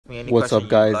me any What's question up,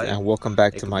 guys, like. and welcome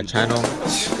back to my channel.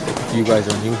 If you guys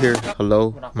are new here,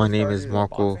 hello, my name is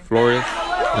Marco Flores.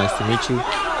 Nice to meet you.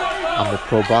 I'm a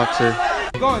pro boxer,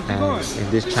 and in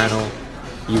this channel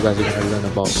you guys are going to learn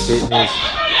about fitness,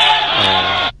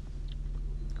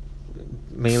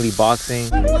 mainly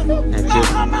boxing, and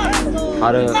just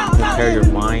how to prepare your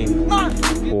mind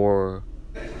for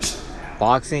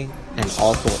boxing and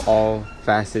also all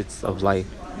facets of life.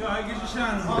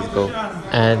 Let's go.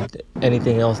 And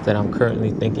anything else that I'm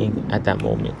currently thinking at that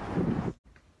moment.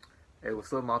 Hey,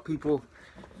 what's up, my people?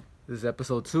 This is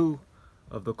episode 2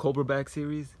 of the COBRABAG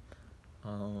series.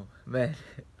 Man,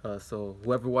 so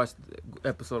whoever watched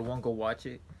episode 1, go watch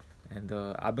it. And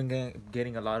I've been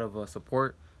getting a lot of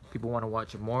support. People want to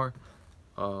watch it more.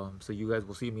 So you guys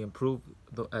will see me improve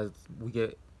as we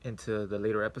get into the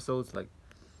later episodes. Like,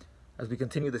 as we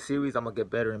continue the series, I'm gonna get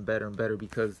better and better and better,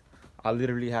 because I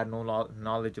literally had no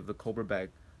knowledge of the COBRABAG.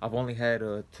 I've only had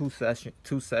two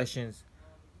sessions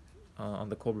on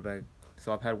the COBRABAG.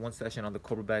 So I've had 1 session on the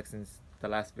COBRABAG since the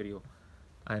last video.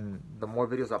 And the more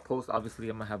videos I post, obviously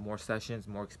I'm gonna have more sessions,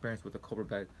 more experience with the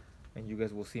COBRABAG, and you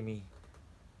guys will see me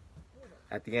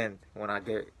at the end when I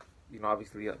get,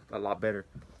 obviously a lot better.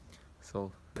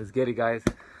 So let's get it, guys.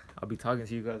 I'll be talking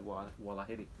to you guys while I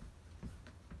hit it.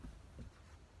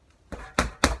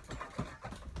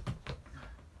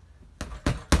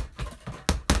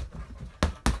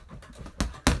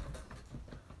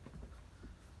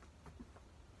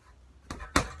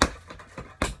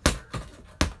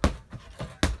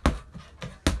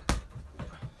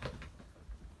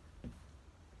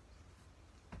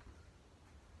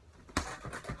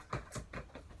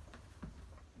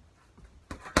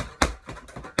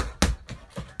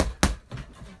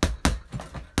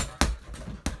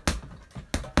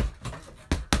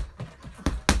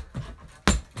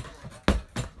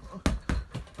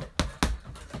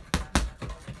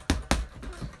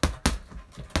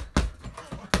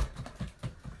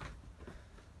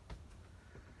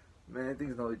 Man, that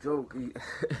thing's no joke.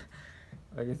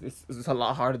 Like, it's a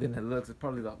lot harder than it looks. It's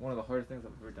probably one of the hardest things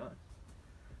I've ever done.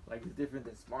 Like, it's different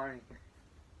than sparring.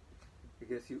 It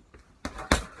gets you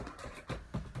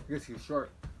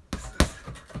short.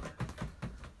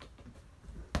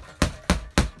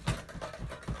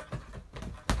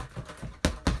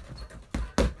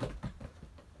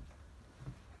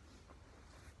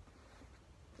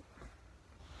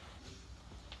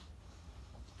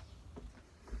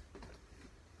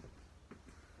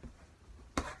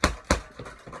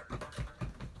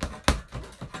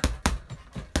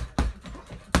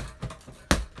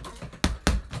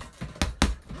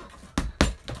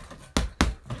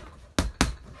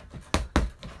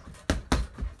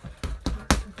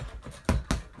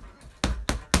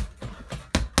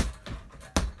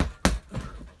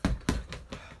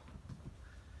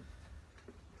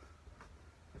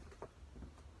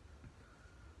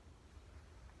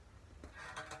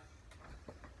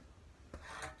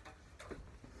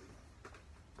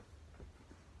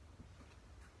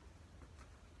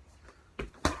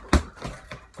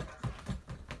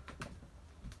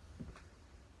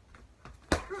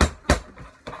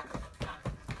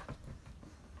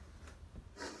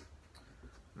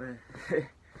 Man,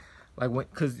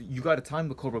 like, cause you gotta time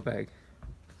the COBRABAG.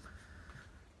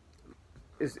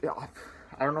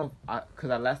 I don't know, cause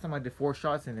last time I did 4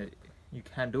 shots and you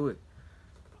can't do it.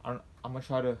 I'm gonna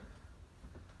try to.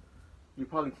 You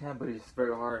probably can, but it's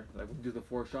very hard. Like, when you do the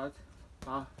 4 shots,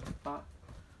 ba ba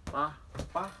ba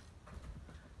ba.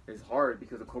 It's hard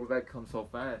because the COBRABAG comes so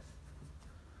fast.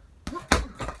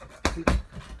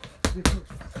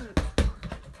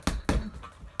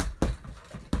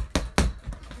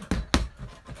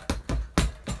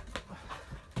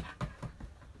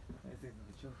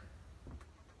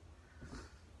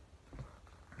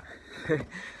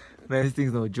 Man, this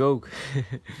thing's no joke.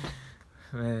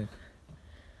 Man.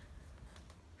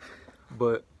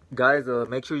 But guys,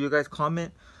 make sure you guys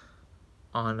comment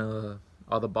on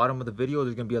the bottom of the video.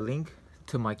 There's gonna be a link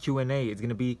to my Q&A. It's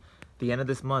gonna be the end of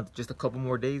this month, just a couple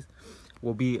more days.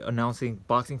 We'll be announcing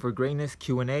Boxing for Greatness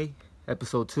Q&A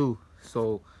episode 2.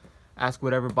 So ask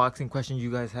whatever boxing questions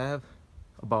you guys have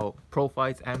about pro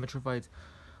fights, amateur fights,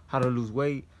 how to lose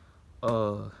weight,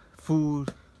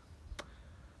 food,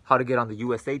 how to get on the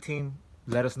USA team.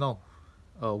 Let us know.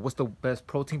 What's the best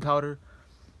protein powder?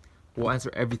 We'll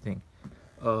answer everything.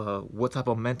 What type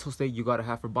of mental state you gotta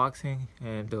have for boxing,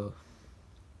 and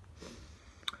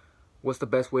what's the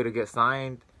best way to get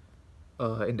signed,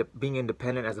 being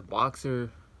independent as a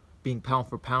boxer, being pound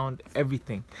for pound,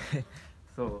 everything.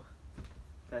 So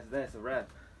that's a wrap.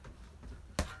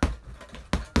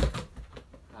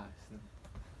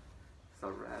 It's a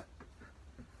wrap.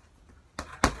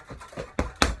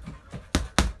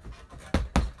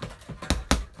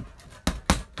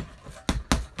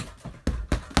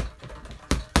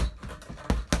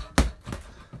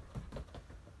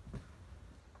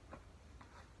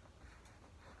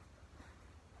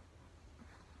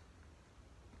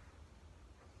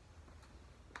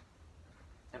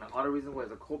 a lot of reasons why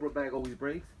the Cobra bag always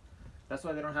breaks. That's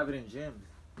why they don't have it in gyms,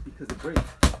 because it breaks.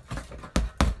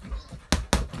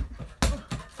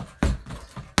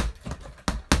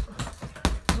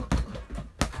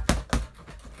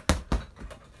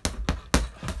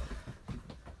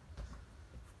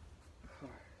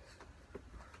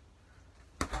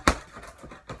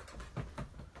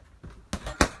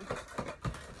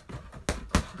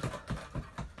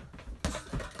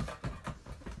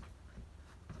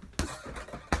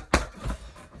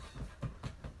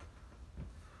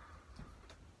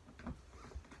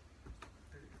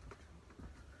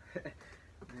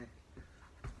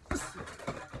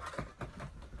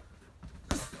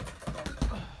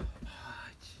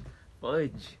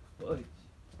 Fudge, fudge,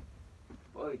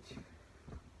 fudge,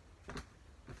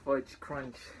 fudge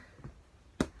crunch.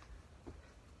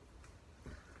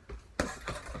 So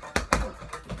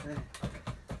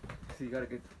you gotta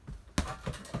get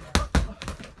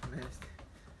nasty.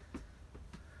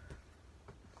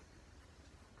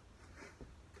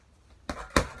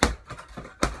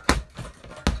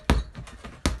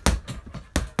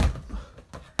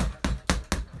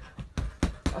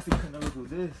 I see Canelo do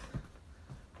this.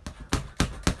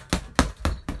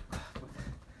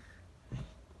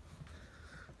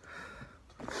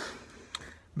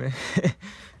 Man,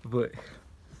 but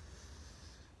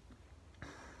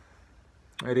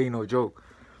it ain't no joke.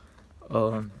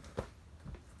 You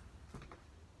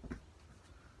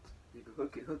can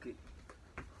hook it, hook it,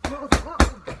 hook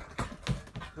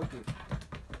it.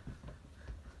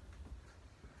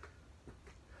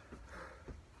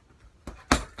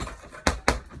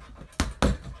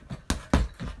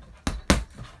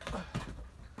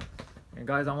 And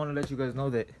guys, I want to let you guys know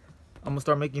that I'm gonna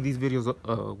start making these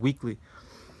videos weekly.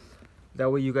 That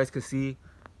way you guys can see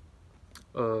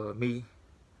me,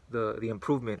 the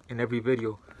improvement in every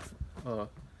video.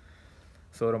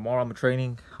 So tomorrow I'm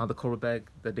training on the Cobra bag.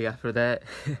 The day after that,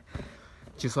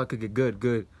 just so I could get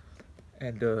good.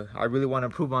 And I really want to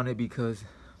improve on it because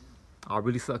I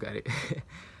really suck at it.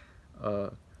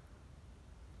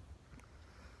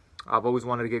 I've always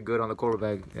wanted to get good on the Cobra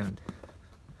bag, and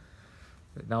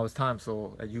now it's time.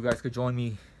 So you guys could join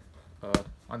me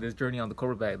on this journey on the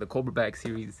Cobra bag, the Cobra bag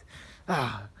series.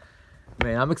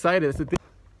 Man, I'm excited. That's the thing.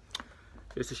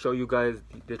 Just to show you guys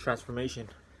the transformation.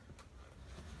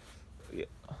 Yeah.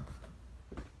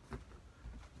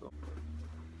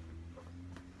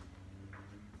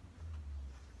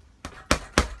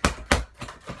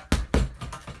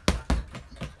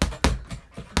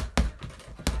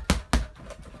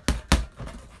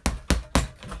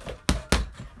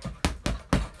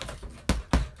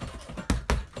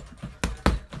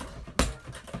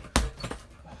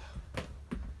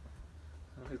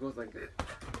 It goes like this.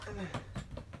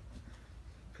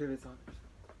 Pivots on it.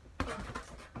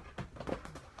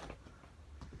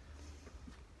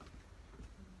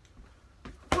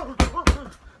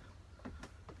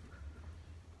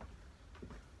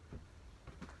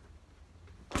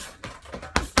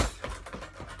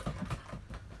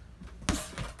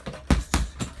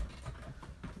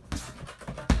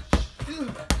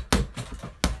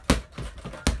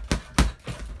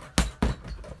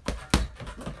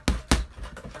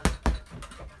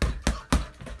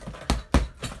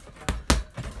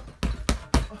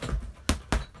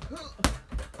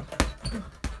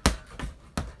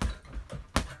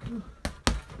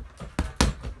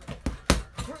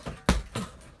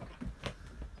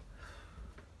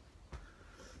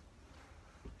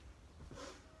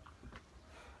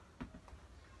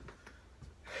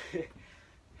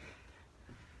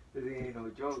 This ain't no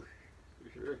joke, for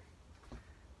sure.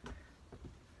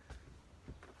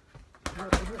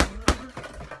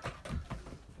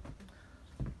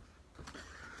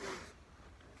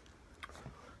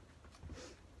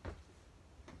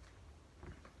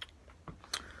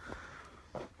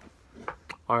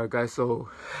 Alright guys, so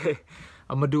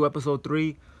I'm gonna do episode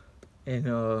 3 in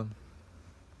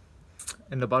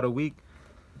about a week,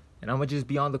 and I'm gonna just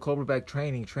be on the Cobra bag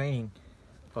training,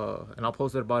 and I'll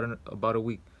post it about a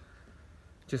week,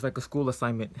 just like a school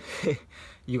assignment.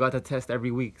 You got to test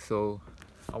every week, so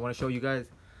I want to show you guys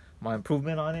my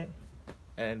improvement on it.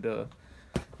 And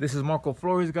this is Marco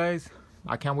Flores, guys.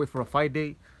 I can't wait for a fight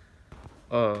date.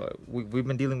 We've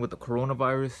been dealing with the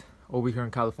coronavirus over here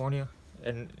in California,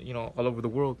 and you know, all over the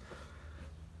world,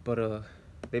 but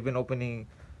they've been opening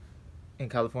in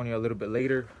California a little bit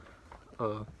later,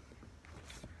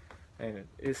 and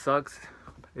it sucks.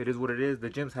 It is what it is. The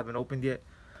gyms haven't opened yet.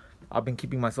 I've been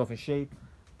keeping myself in shape,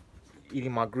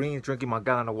 eating my greens, drinking my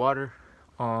gallon of water,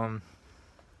 doing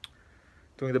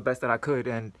the best that I could.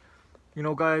 And you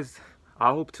know guys,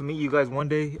 I hope to meet you guys one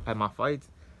day at my fights,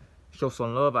 show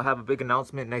some love. I have a big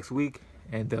announcement next week,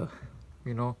 and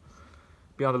you know,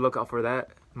 be on the lookout for that.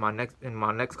 In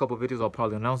my next couple videos, I'll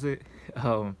probably announce it.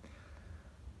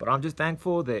 But I'm just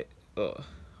thankful that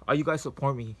all you guys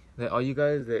support me, that all you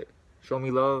guys that show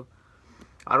me love.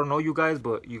 I don't know you guys,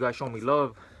 but you guys show me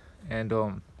love. And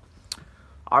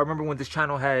I remember when this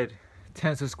channel had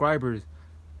 10 subscribers,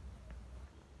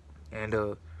 and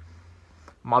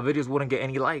my videos wouldn't get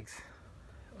any likes.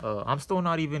 I'm still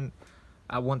not even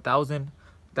at 1,000.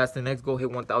 That's the next goal, hit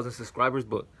 1,000 subscribers.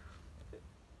 But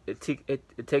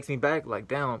it takes me back, like,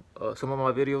 damn, some of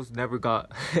my videos never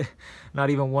got not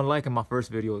even 1 like in my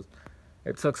first videos.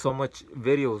 It took so much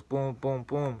videos, boom, boom,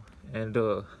 boom. And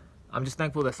I'm just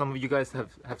thankful that some of you guys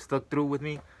have stuck through with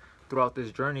me throughout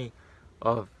this journey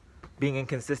of being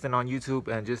inconsistent on YouTube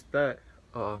and just that.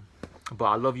 But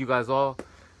I love you guys all.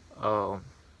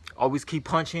 Always keep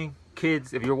punching.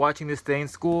 Kids, if you're watching this, stay in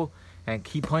school and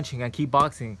keep punching and keep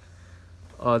boxing.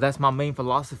 That's my main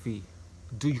philosophy.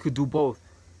 You could do both.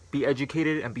 Be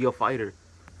educated and be a fighter.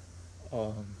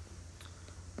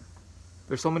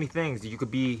 There's so many things. You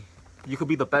could be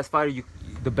the best fighter.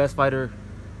 The best fighter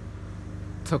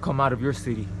to come out of your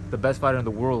city. The best fighter in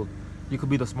the world. You could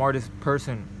be the smartest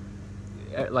person.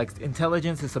 Like,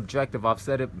 intelligence is subjective. I've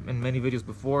said it in many videos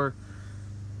before.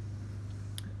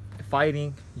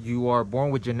 Fighting, you are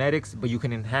born with genetics, but you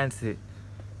can enhance it.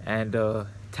 And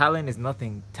talent is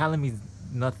nothing. Talent means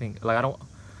nothing. Like, I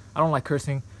don't like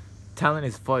cursing. Talent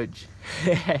is fudge.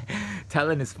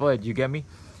 Talent is fudge, you get me?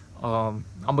 I'm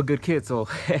a good kid, so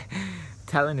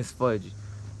talent is fudge.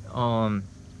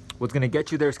 What's gonna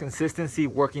get you there is consistency,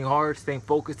 working hard, staying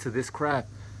focused to this craft.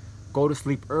 Go to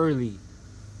sleep early.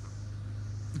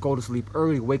 Go to sleep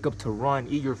early. Wake up to run.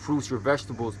 Eat your fruits, your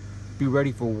vegetables. Be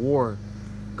ready for war.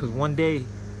 Because one day,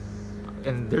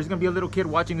 and there's gonna be a little kid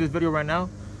watching this video right now.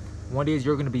 One day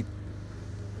you're gonna be,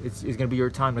 it's gonna be your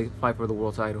time to fight for the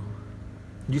world title.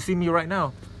 You see me right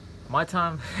now. My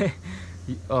time. I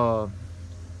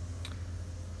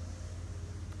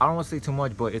don't want to say too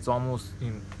much, but it's almost,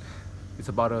 you know, it's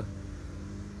about to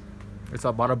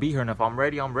be here. And if I'm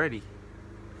ready, I'm ready,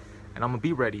 and I'm gonna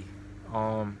be ready.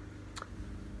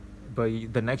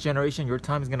 But the next generation, your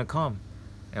time is gonna come,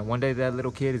 and one day that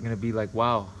little kid is gonna be like,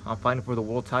 wow, I'm fighting for the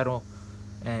world title,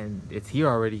 and it's here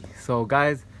already. So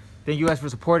guys, thank you guys for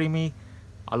supporting me.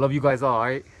 I love you guys all. All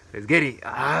right, let's get it.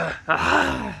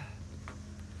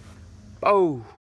 Oh.